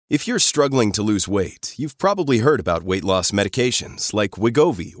If you're struggling to lose weight, you've probably heard about weight loss medications like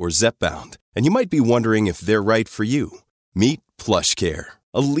Wegovy or Zepbound, and you might be wondering if they're right for you. Meet PlushCare,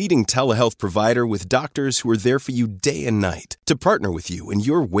 a leading telehealth provider with doctors who are there for you day and night to partner with you in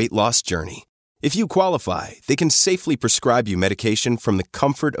your weight loss journey. If you qualify, they can safely prescribe you medication from the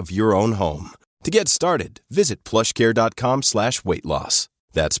comfort of your own home. To get started, visit plushcare.com/weightloss.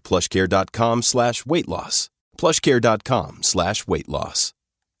 That's plushcare.com/weightloss. plushcare.com/weightloss.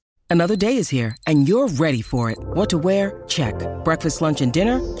 Another day is here, and you're ready for it. What to wear? Check. Breakfast, lunch, and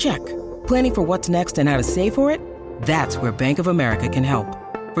dinner? Check. Planning for what's next and how to save for it? That's where Bank of America can help.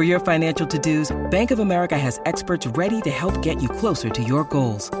 For your financial to-dos, Bank of America has experts ready to help get you closer to your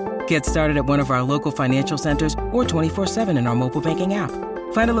goals. Get started at one of our local financial centers or 24/7 in our mobile banking app.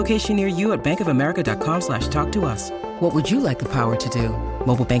 Find a location near you at bankofamerica.com/talktous. What would you like the power to do?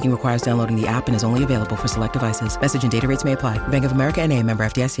 Mobile banking requires downloading the app and is only available for select devices. Message and data rates may apply. Bank of America N.A., member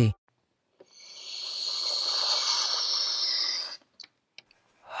FDIC.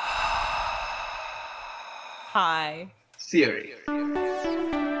 Hi. Theory.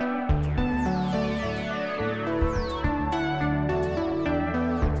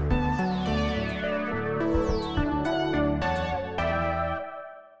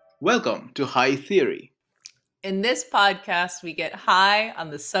 Welcome to High Theory. In this podcast, we get high on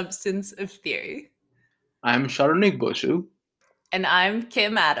the substance of theory. I'm Sharonik Boshu. And I'm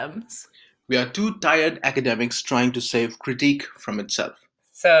Kim Adams. We are two tired academics trying to save critique from itself.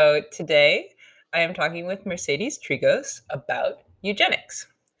 So today, I am talking with Mercedes Trigos about eugenics.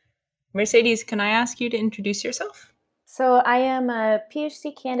 Mercedes, can I ask you to introduce yourself? So I am a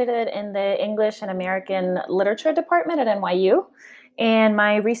PhD candidate in the English and American Literature Department at NYU. And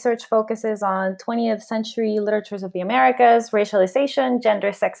my research focuses on 20th century literatures of the Americas, racialization,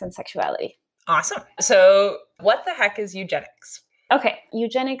 gender, sex, and sexuality. Awesome. So what the heck is eugenics? Okay,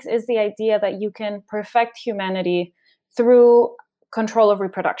 eugenics is the idea that you can perfect humanity through control of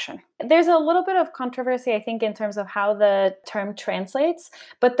reproduction. There's a little bit of controversy, I think, in terms of how the term translates,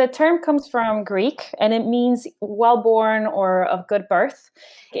 but the term comes from Greek and it means well-born or of good birth.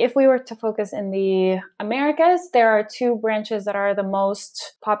 If we were to focus in the Americas, there are two branches that are the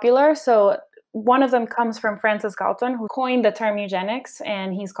most popular. So one of them comes from Francis Galton, who coined the term eugenics,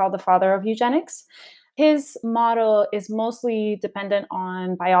 and he's called the father of eugenics. His model is mostly dependent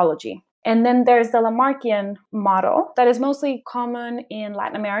on biology. And then there's the Lamarckian model that is mostly common in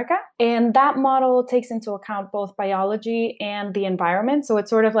Latin America. And that model takes into account both biology and the environment. So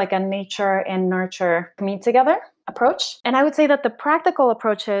it's sort of like a nature and nurture meet together approach. And I would say that the practical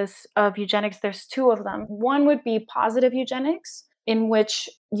approaches of eugenics, there's two of them. One would be positive eugenics, in which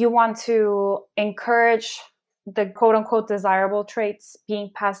you want to encourage the quote unquote desirable traits being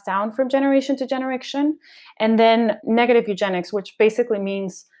passed down from generation to generation. And then negative eugenics, which basically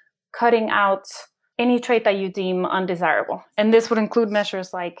means cutting out any trait that you deem undesirable. And this would include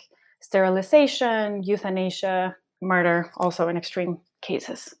measures like sterilization, euthanasia, murder, also in extreme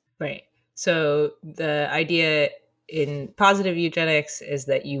cases. Right. So the idea in positive eugenics is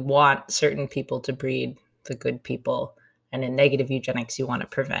that you want certain people to breed the good people. And in negative eugenics, you want to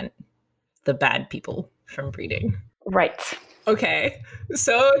prevent the bad people from breeding. Right. Okay.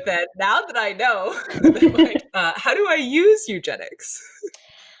 So then now that I know, how do I use eugenics?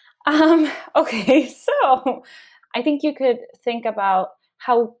 Okay, so I think you could think about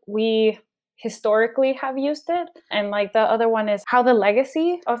how we historically have used it. And like the other one is how the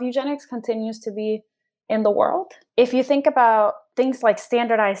legacy of eugenics continues to be in the world. If you think about things like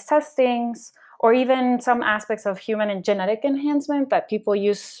standardized testings, or even some aspects of human and genetic enhancement that people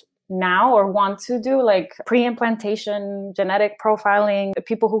use now or want to do, like pre-implantation, genetic profiling,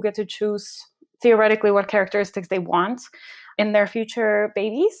 people who get to choose theoretically what characteristics they want in their future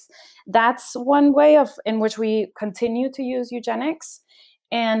babies. That's one way in which we continue to use eugenics.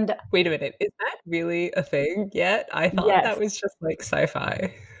 And wait a minute, is that really a thing yet? I thought that was just like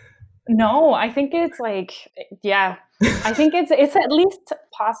sci-fi. No, I think it's like, yeah, I think it's at least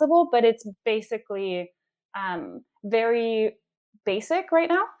possible, but it's basically very basic right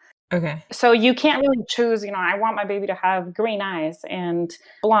now. Okay. So you can't really choose, I want my baby to have green eyes and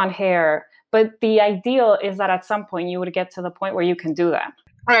blonde hair. But the ideal is that at some point you would get to the point where you can do that.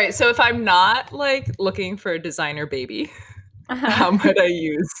 All right. So if I'm not like looking for a designer baby, how might I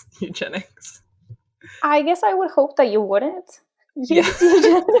use eugenics? I guess I would hope that you wouldn't use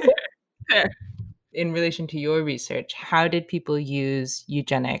eugenics. Fair. In relation to your research, how did people use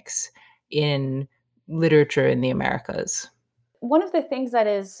eugenics in literature in the Americas? One of the things that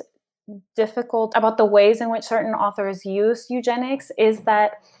is difficult about the ways in which certain authors use eugenics is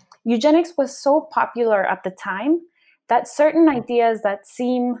that eugenics was so popular at the time that certain ideas that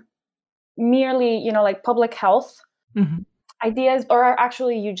seem merely, like public health ideas are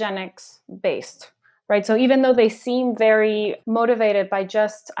actually eugenics based, right? So even though they seem very motivated by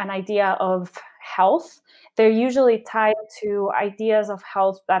just an idea of health, they're usually tied to ideas of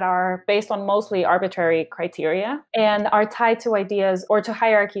health that are based on mostly arbitrary criteria and are tied to ideas or to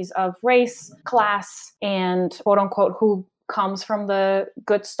hierarchies of race, class, and quote unquote, who comes from the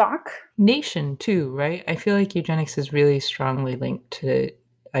good stock. Nation too, right? I feel like eugenics is really strongly linked to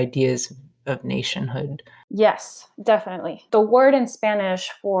ideas of nationhood. Yes, definitely. The word in Spanish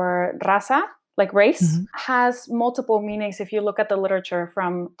for raza, like race, has multiple meanings if you look at the literature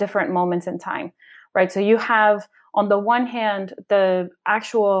from different moments in time, right? So you have, on the one hand, the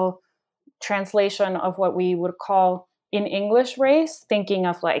actual translation of what we would call in English race, thinking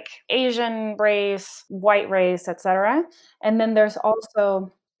of like Asian race, white race, etc. And then there's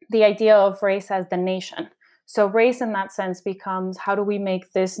also the idea of race as the nation. So race in that sense becomes, how do we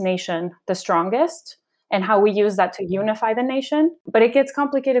make this nation the strongest? And how we use that to unify the nation. But it gets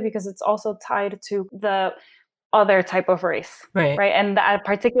complicated because it's also tied to the other type of race, right? And that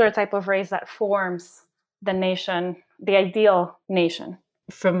particular type of race that forms the nation, the ideal nation.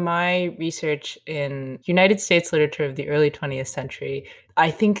 From my research in United States literature of the early 20th century, I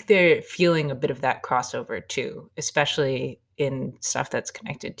think they're feeling a bit of that crossover too, especially in stuff that's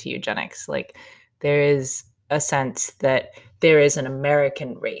connected to eugenics. Like there is a sense that there is an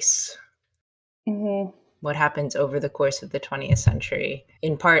American race. What happens over the course of the 20th century,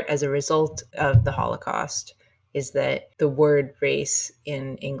 in part as a result of the Holocaust, is that the word race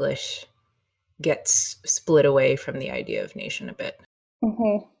in English gets split away from the idea of nation a bit.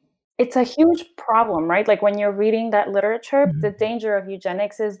 It's a huge problem, right? Like when you're reading that literature, the danger of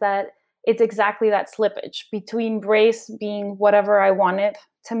eugenics is that it's exactly that slippage between race being whatever I want it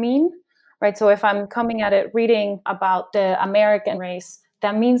to mean, right? So if I'm coming at it reading about the American race,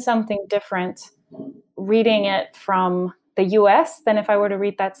 that means something different reading it from the US than if I were to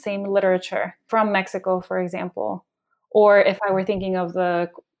read that same literature from Mexico, for example, or if I were thinking of the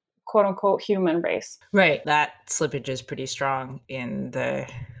quote unquote human race. Right. That slippage is pretty strong in the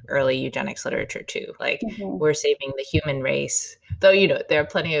early eugenics literature too. Like we're saving the human race, though, there are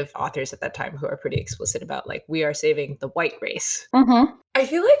plenty of authors at that time who are pretty explicit about like, we are saving the white race. I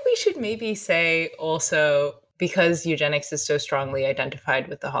feel like we should maybe say also, because eugenics is so strongly identified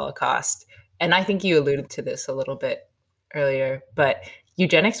with the Holocaust, and I think you alluded to this a little bit earlier, but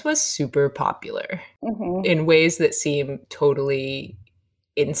eugenics was super popular in ways that seem totally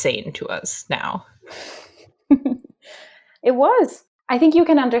insane to us now. It was. I think you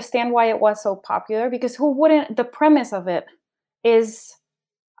can understand why it was so popular, because who wouldn't? The premise of it is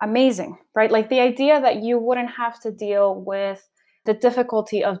amazing, right? Like the idea that you wouldn't have to deal with the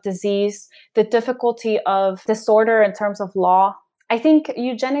difficulty of disease, the difficulty of disorder in terms of law. I think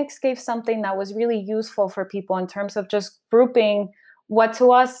eugenics gave something that was really useful for people in terms of just grouping what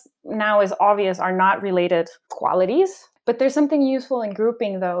to us now is obvious are not related qualities, but there's something useful in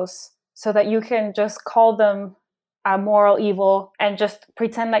grouping those so that you can just call them a moral evil and just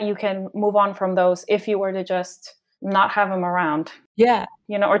pretend that you can move on from those if you were to just not have them around. Yeah.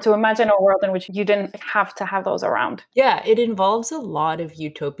 Or to imagine a world in which you didn't have to have those around. Yeah, it involves a lot of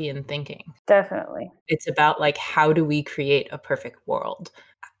utopian thinking. Definitely. It's about like, how do we create a perfect world?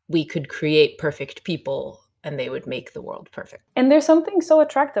 We could create perfect people and they would make the world perfect. And there's something so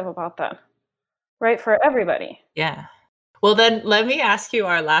attractive about that, right? For everybody. Yeah. Well, then let me ask you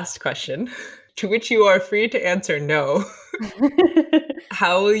our last question, to which you are free to answer no.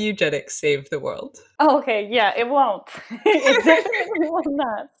 How will eugenics save the world? Oh, okay, yeah, it won't. It definitely will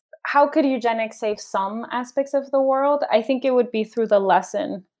not. How could eugenics save some aspects of the world? I think it would be through the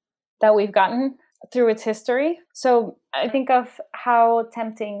lesson that we've gotten through its history. So I think of how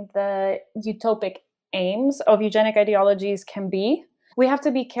tempting the utopic aims of eugenic ideologies can be. We have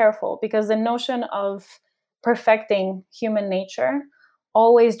to be careful because the notion of perfecting human nature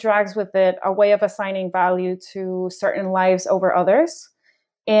always drags with it a way of assigning value to certain lives over others.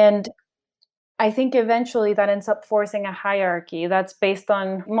 And I think eventually that ends up forcing a hierarchy that's based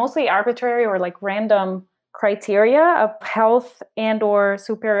on mostly arbitrary or like random criteria of health and or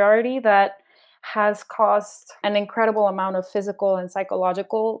superiority that has caused an incredible amount of physical and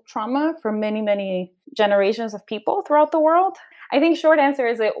psychological trauma for many, many generations of people throughout the world. I think short answer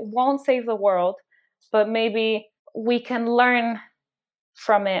is it won't save the world, but maybe we can learn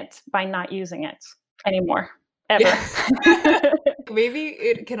from it by not using it anymore, ever. Maybe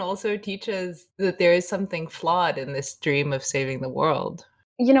it can also teach us that there is something flawed in this dream of saving the world.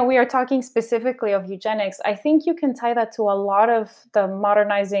 We are talking specifically of eugenics. I think you can tie that to a lot of the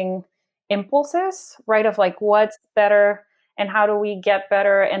modernizing impulses, right? Of like what's better and how do we get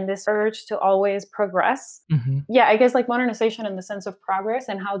better, and this urge to always progress. Yeah, I guess like modernization in the sense of progress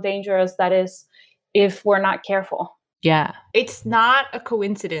and how dangerous that is if we're not careful. Yeah. It's not a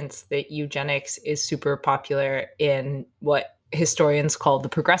coincidence that eugenics is super popular in what historians call the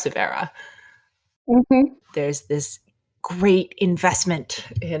progressive era. There's this great investment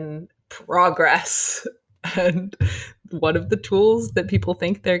in progress. And one of the tools that people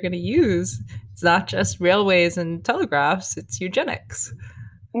think they're going to use is not just railways and telegraphs, it's eugenics.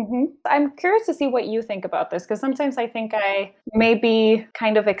 I'm curious to see what you think about this, because sometimes I think I may be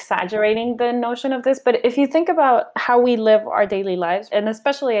kind of exaggerating the notion of this. But if you think about how we live our daily lives, and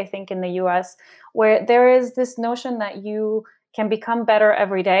especially I think in the US, where there is this notion that you can become better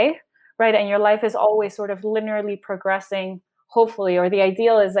every day, right? And your life is always sort of linearly progressing, hopefully, or the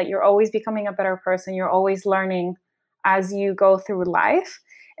ideal is that you're always becoming a better person. You're always learning as you go through life.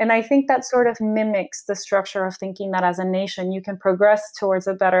 And I think that sort of mimics the structure of thinking that as a nation, you can progress towards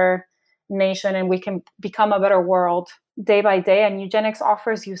a better nation and we can become a better world day by day. And eugenics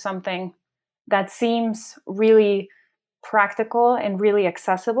offers you something that seems really practical and really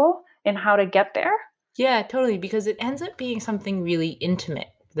accessible in how to get there. Yeah, totally. Because it ends up being something really intimate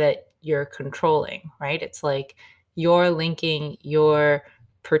that you're controlling, right? It's like you're linking your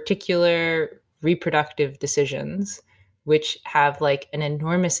particular reproductive decisions, which have like an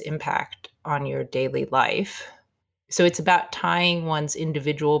enormous impact on your daily life. So it's about tying one's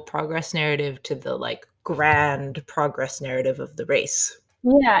individual progress narrative to the like grand progress narrative of the race.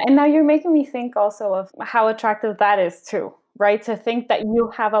 Yeah, and now you're making me think also of how attractive that is too, right? To think that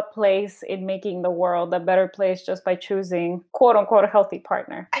you have a place in making the world a better place just by choosing quote unquote a healthy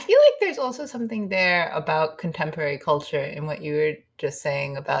partner. I feel like there's also something there about contemporary culture in what you were just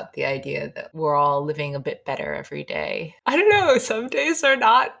saying about the idea that we're all living a bit better every day. I don't know, some days are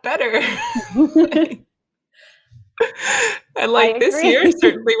not better. And like this year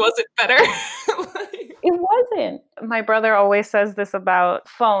certainly wasn't better. It wasn't. My brother always says this about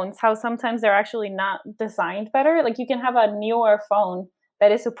phones, how sometimes they're actually not designed better. Like you can have a newer phone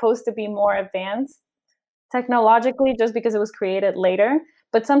that is supposed to be more advanced technologically just because it was created later.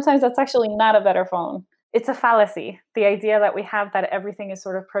 But sometimes that's actually not a better phone. It's a fallacy. The idea that we have that everything is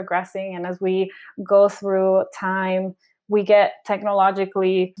sort of progressing, and as we go through time, we get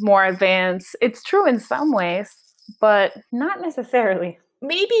technologically more advanced. It's true in some ways, but not necessarily.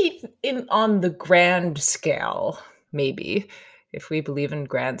 Maybe on the grand scale, maybe, if we believe in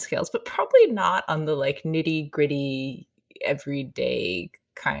grand scales, but probably not on the like nitty-gritty, everyday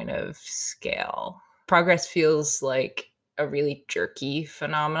kind of scale. Progress feels like a really jerky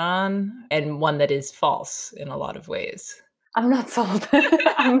phenomenon and one that is false in a lot of ways. I'm not sold.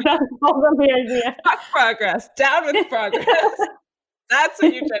 I'm not sold on the idea. Fuck progress. Down with progress. That's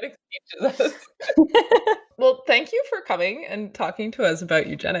what eugenics teaches us. Well, thank you for coming and talking to us about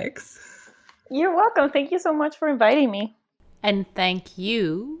eugenics. You're welcome. Thank you so much for inviting me. And thank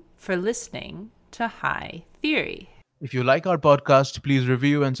you for listening to High Theory. If you like our podcast, please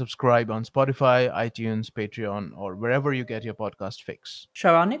review and subscribe on Spotify, iTunes, Patreon, or wherever you get your podcast fix.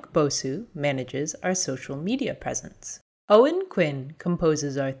 Sharonik Bosu manages our social media presence. Owen Quinn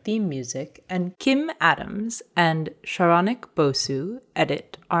composes our theme music, and Kim Adams and Sharonik Bosu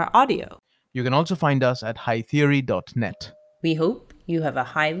edit our audio. You can also find us at hightheory.net. We hope you have a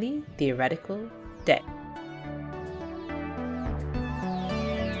highly theoretical day.